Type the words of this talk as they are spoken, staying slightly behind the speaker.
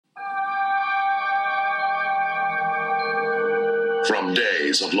From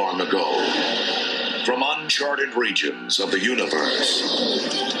days of long ago, from uncharted regions of the universe,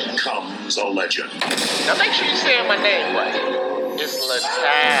 comes a legend. Now make sure you're saying my name right. It's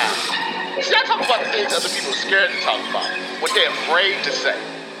LaTown. See, I talk about the things other people are scared to talk about, what they're afraid to say.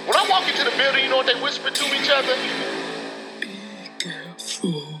 When I walk into the building, you know what they whisper to each other? Be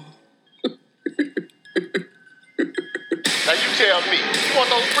careful. Now you tell me, you want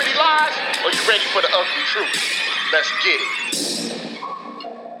those pretty lies, or you ready for the ugly truth? Let's get it.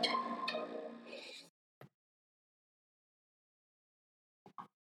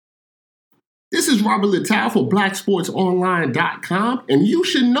 This is Robert Littal for BlackSportsOnline.com, and you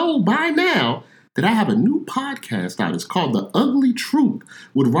should know by now that I have a new podcast out. It's called The Ugly Truth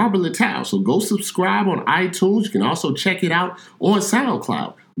with Robert Littal. So go subscribe on iTunes. You can also check it out on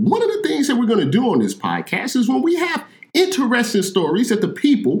SoundCloud. One of the things that we're going to do on this podcast is when we have interesting stories that the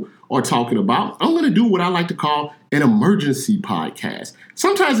people are talking about, I'm going to do what I like to call an emergency podcast.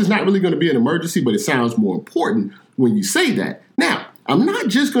 Sometimes it's not really going to be an emergency, but it sounds more important when you say that. Now, I'm not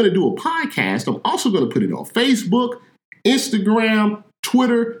just going to do a podcast. I'm also going to put it on Facebook, Instagram,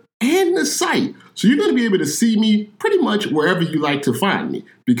 Twitter, and the site. So you're going to be able to see me pretty much wherever you like to find me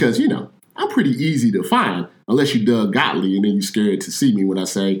because, you know, I'm pretty easy to find unless you Doug Gottlieb and then you're scared to see me when I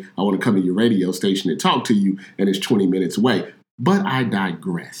say I want to come to your radio station and talk to you and it's 20 minutes away. But I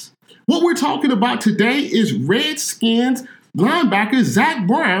digress. What we're talking about today is Redskins linebacker Zach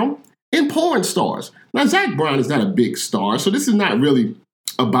Brown and porn stars. Now, Zach Brown is not a big star, so this is not really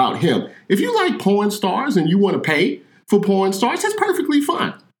about him. If you like porn stars and you want to pay for porn stars, that's perfectly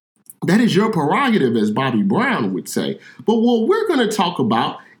fine. That is your prerogative, as Bobby Brown would say. But what we're going to talk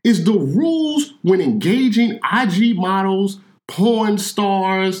about is the rules when engaging IG models, porn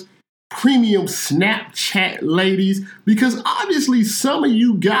stars, premium Snapchat ladies, because obviously some of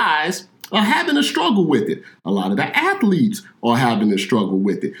you guys are having a struggle with it. A lot of the athletes are having a struggle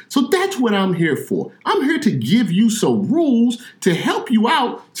with it. So that's what I'm here for. I'm here to give you some rules to help you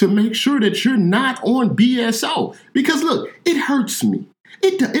out to make sure that you're not on BSO. Because look, it hurts me.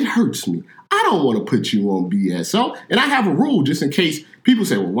 It hurts me. I don't want to put you on BSO. And I have a rule just in case people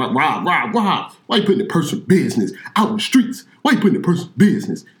say, well, Rob, why you putting the person's business out in the streets? Why you putting the person's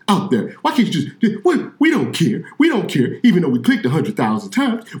business out there? Why can't you just, we don't care. We don't care. Even though we clicked 100,000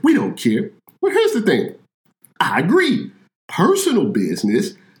 times, we don't care. Well, here's the thing. I agree. Personal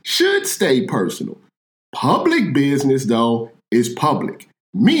business should stay personal. Public business, though, is public.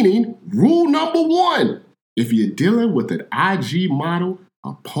 Meaning, rule number one, if you're dealing with an IG model,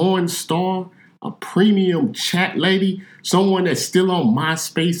 a porn star, a premium chat lady, someone that's still on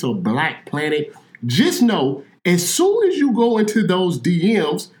MySpace or Black Planet, just know as soon as you go into those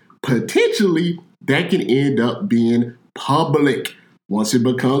DMs, potentially that can end up being public. Once it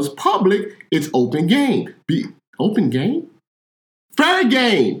becomes public, it's open game. Open game? Fair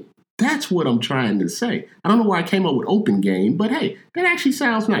game. That's what I'm trying to say. I don't know why I came up with open game, but hey, that actually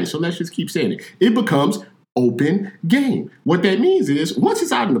sounds nice. So let's just keep saying it. It becomes open game. What that means is once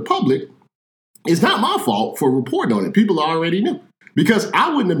it's out in the public, it's not my fault for reporting on it. People already knew because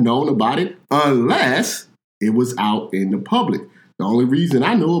I wouldn't have known about it unless it was out in the public. The only reason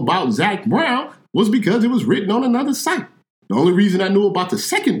I knew about Zach Brown was because it was written on another site. The only reason I knew about the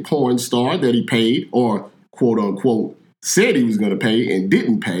second porn star that he paid or quote unquote said he was going to pay and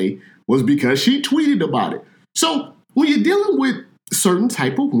didn't pay was because she tweeted about it. So when you're dealing with certain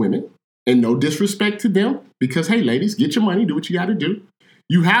type of women, and no disrespect to them, because, hey, ladies, get your money, do what you got to do.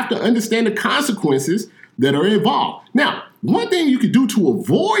 You have to understand the consequences that are involved. Now, one thing you can do to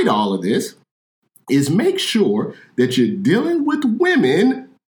avoid all of this is make sure that you're dealing with women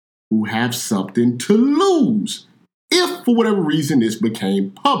who have something to lose if, for whatever reason, this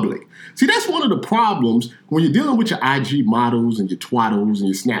became public. See, that's one of the problems when you're dealing with your IG models and your twaddles and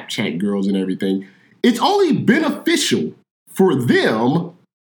your Snapchat girls and everything. It's only beneficial for them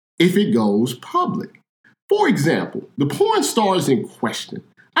if it goes public. For example, the porn stars in question.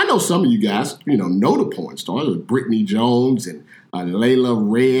 I know some of you guys, know the porn stars, Brittany Jones and Layla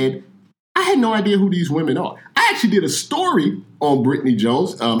Red. I had no idea who these women are. I actually did a story on Brittany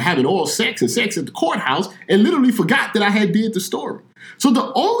Jones having oral sex and sex at the courthouse and literally forgot that I had did the story. So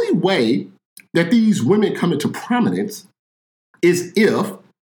the only way that these women come into prominence is if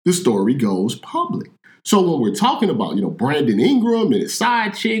the story goes public. So when we're talking about, Brandon Ingram and his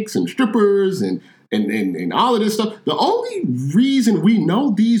side chicks and strippers and all of this stuff, the only reason we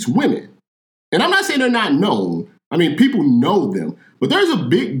know these women, and I'm not saying they're not known, I mean, people know them, but there's a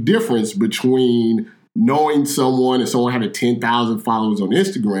big difference between knowing someone and someone having 10,000 followers on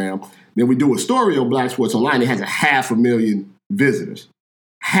Instagram, then we do a story on Black Sports Online that has 500,000 visitors.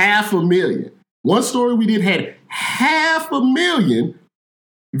 500,000. One story we did had 500,000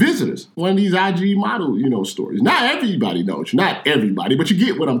 visitors on these IG model, stories. Not everybody knows you. Not everybody, but you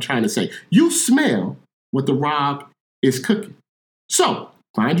get what I'm trying to say. You smell what the Rob is cooking. So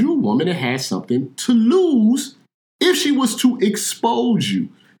find you a woman that has something to lose if she was to expose you.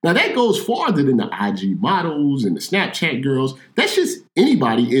 Now, that goes farther than the IG models and the Snapchat girls. That's just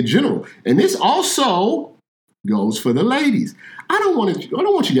anybody in general. And this also goes for the ladies. I don't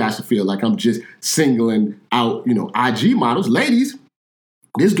want you guys to feel like I'm just singling out, IG models. Ladies,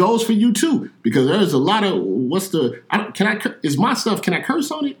 this goes for you too, because there's a lot of is my stuff, can I curse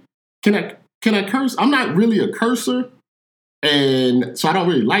on it? Can I curse? I'm not really a cursor, and so I don't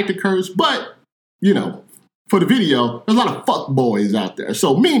really like to curse, but, for the video, there's a lot of fuck boys out there.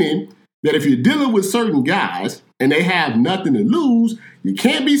 So meaning that if you're dealing with certain guys and they have nothing to lose, you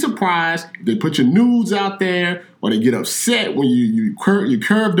can't be surprised if they put your nudes out there or they get upset when you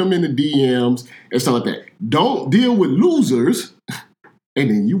curve them in the DMs and stuff like that. Don't deal with losers, and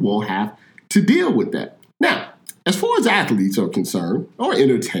then you won't have to deal with that. Now, as far as athletes are concerned, or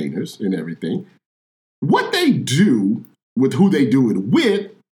entertainers and everything, what they do with who they do it with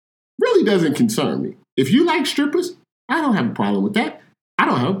really doesn't concern me. If you like strippers, I don't have a problem with that. I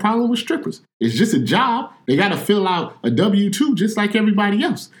don't have a problem with strippers. It's just a job. They got to fill out a W-2 just like everybody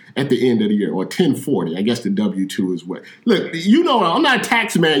else at the end of the year, or 1040. I guess the W-2 is what. Look, I'm not a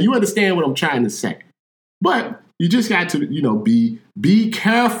tax man. You understand what I'm trying to say. But you just got to, be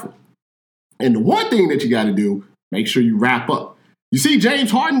careful. And the one thing that you got to do, make sure you wrap up. You see,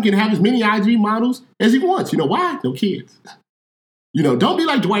 James Harden can have as many IG models as he wants. You know why? No kids. Don't be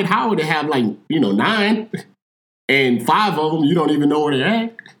like Dwight Howard to have 9, and 5 of them you don't even know where they're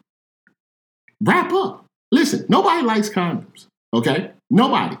at. Wrap up. Listen, nobody likes condoms, okay?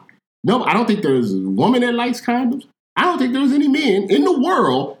 Nobody. No, I don't think there's a woman that likes condoms. I don't think there's any men in the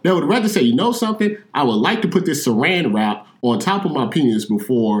world that would rather say, something, I would like to put this saran wrap on top of my penis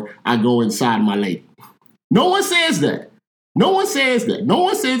before I go inside my lady. No one says that. No one says that. No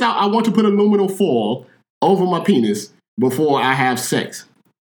one says I want to put aluminum foil over my penis before I have sex.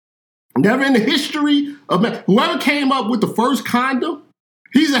 Never in the history of man. Whoever came up with the first condom,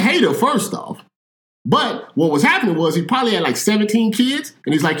 he's a hater, first off. But what was happening was he probably had 17 kids,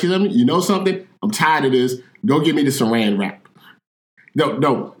 and he's like, you know something? I'm tired of this. Go get me the saran wrap.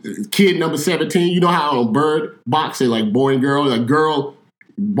 No, kid number 17, you know how on Bird Box they like boy and girl, like girl,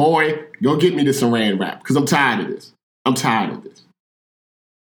 boy, go get me the saran wrap, because I'm tired of this. I'm tired of this.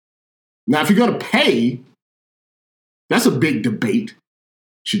 Now, if you're going to pay, that's a big debate.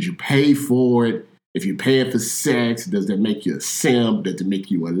 Should you pay for it? If you're paying for sex, does that make you a simp? Does it make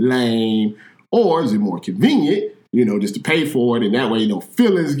you a lame? Or is it more convenient, just to pay for it, and that way no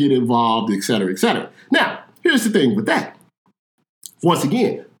feelings get involved, et cetera, et cetera. Now, here's the thing with that. Once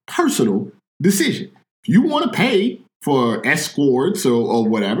again, personal decision. If you want to pay for escorts or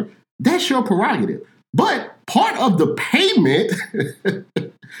whatever, that's your prerogative. But part of the payment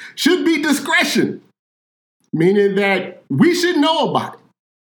should be discretion, meaning that we should know about it.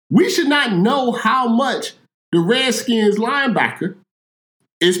 We should not know how much the Redskins linebacker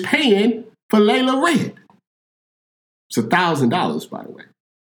is paying for Layla Red. It's $1,000, by the way.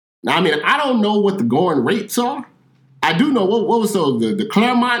 Now, I don't know what the going rates are. I do know what was the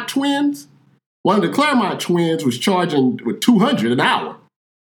Claremont twins. One of the Claremont twins was charging with $200 an hour.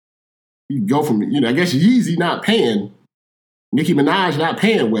 You go from, I guess Yeezy not paying, Nicki Minaj not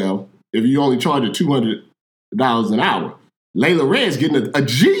paying well if you only charge at $200 an hour. Layla Red's getting a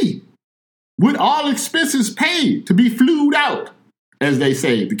G with all expenses paid to be flued out, as they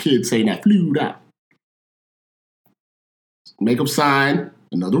say. The kids say that, flued out. Make them sign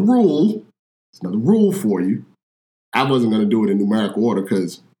another rule. It's another rule for you. I wasn't going to do it in numerical order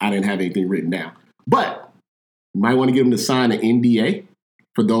because I didn't have anything written down. But you might want to get them to sign an NDA.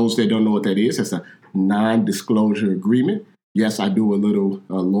 For those that don't know what that is, that's a non-disclosure agreement. Yes, I do a little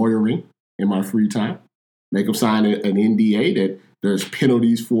lawyering in my free time. Make them sign an NDA that there's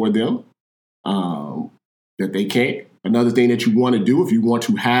penalties for them, that they can't. Another thing that you want to do if you want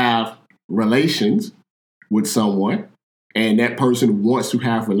to have relations with someone and that person wants to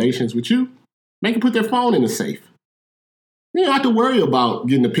have relations with you, make them put their phone in the safe. You don't have to worry about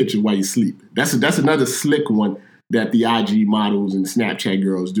getting a picture while you sleep. That's another slick one that the IG models and Snapchat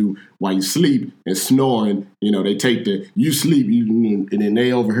girls do while you sleep and snoring. They take you sleep, and then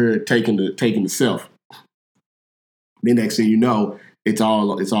they overheard taking the selfie. Then next thing you know, it's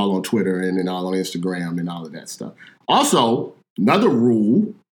all on Twitter and then all on Instagram and all of that stuff. Also, another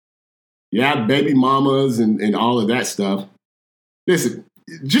rule, baby mamas and all of that stuff. Listen,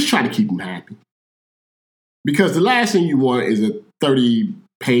 just try to keep them happy. Because the last thing you want is a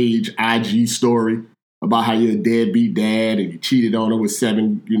 30-page IG story about how you're a deadbeat dad and you cheated on her with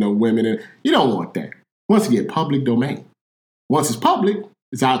 7, women. And you don't want that. Once again, public domain. Once it's public,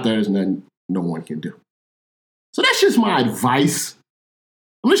 it's out there. There's nothing no one can do. So that's just my advice.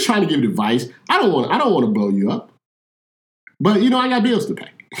 I'm just trying to give advice. I don't want to blow you up. But, I got bills to pay.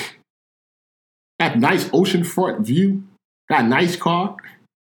 Got a nice oceanfront view. Got a nice car.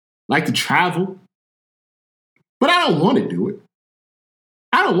 Like to travel. But I don't want to do it.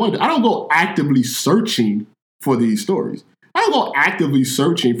 I don't go actively searching for these stories. I don't go actively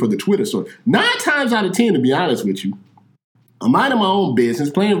searching for the Twitter story. 9 times out of 10, to be honest with you, I'm minding my own business,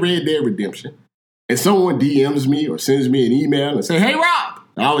 playing Red Dead Redemption, and someone DMs me or sends me an email and say, "Hey, Rob."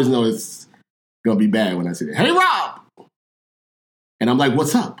 I always know it's going to be bad when I say that. "Hey, Rob." And I'm like,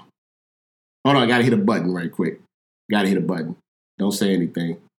 "What's up?" Hold on, I got to hit a button right quick. Got to hit a button. Don't say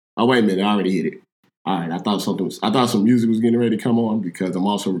anything. Oh, wait a minute, I already hit it. All right, I thought some music was getting ready to come on because I'm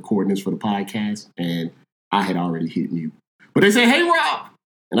also recording this for the podcast, and I had already hit mute. But they say, "Hey, Rob."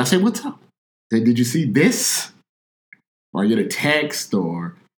 And I say, "What's up?" They say, "Did you see this?" Or I get a text,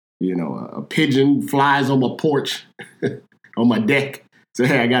 or, a pigeon flies on my porch, on my deck. Say,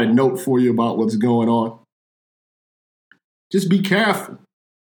 "Hey, I got a note for you about what's going on." Just be careful.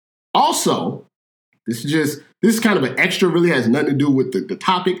 Also, this is kind of an extra, really has nothing to do with the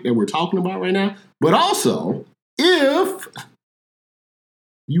topic that we're talking about right now. But also, if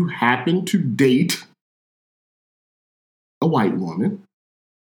you happen to date a white woman,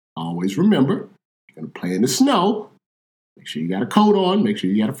 always remember, you're going to play in the snow. Make sure you got a coat on. Make sure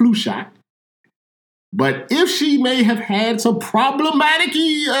you got a flu shot. But if she may have had some problematic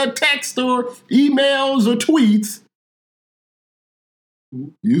text or emails or tweets,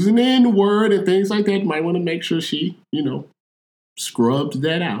 using the N-word and things like that, you might want to make sure she, scrubs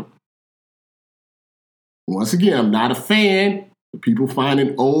that out. Once again, I'm not a fan of people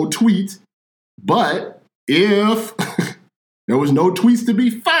finding old tweets, but if there was no tweets to be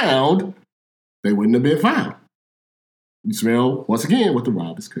found, they wouldn't have been found. You smell, once again, what the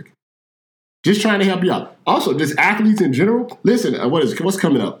Rob is cooking. Just trying to help you out. Also, just athletes in general. Listen, what's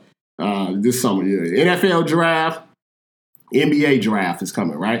coming up this summer? NFL draft, NBA draft is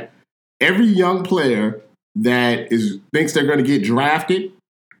coming, right? Every young player that thinks they're going to get drafted,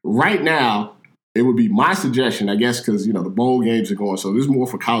 right now, it would be my suggestion, I guess, because, the bowl games are going, so this is more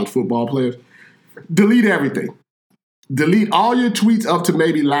for college football players. Delete everything. Delete all your tweets up to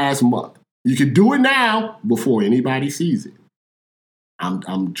maybe last month. You can do it now before anybody sees it.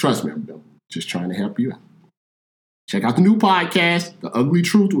 Trust me, I'm just trying to help you out. Check out the new podcast, The Ugly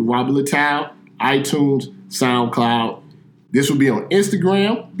Truth with Robert Littal, iTunes, SoundCloud. This will be on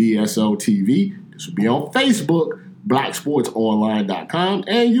Instagram, BSO TV. This will be on Facebook, blacksportsonline.com.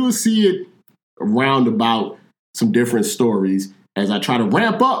 And you will see it around about some different stories as I try to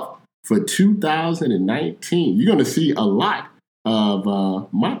ramp up for 2019. You're going to see a lot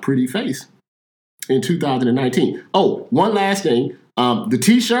of my pretty face in 2019. Oh, one last thing. The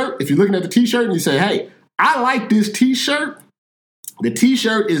T-shirt, if you're looking at the T-shirt and you say, "Hey, I like this T-shirt," the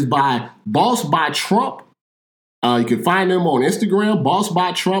T-shirt is by Boss by Trump. You can find them on Instagram, Boss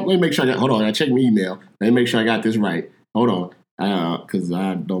by Trump. Let me make sure I gotta check my email. Let me make sure I got this right. Hold on. Because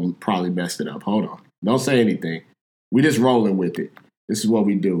I don't probably messed it up. Hold on. Don't say anything. We just rolling with it. This is what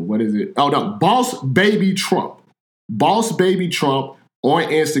we do. What is it? Oh, no. Boss Baby Trump. Boss Baby Trump on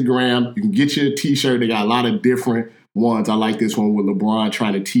Instagram. You can get your T-shirt. They got a lot of different ones. I like this one with LeBron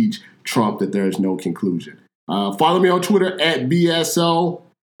trying to teach Trump that there is no conclusion. Follow me on Twitter at BSO.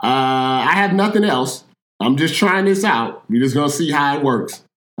 I have nothing else. I'm just trying this out. We're just going to see how it works.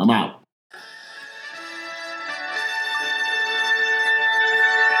 I'm out.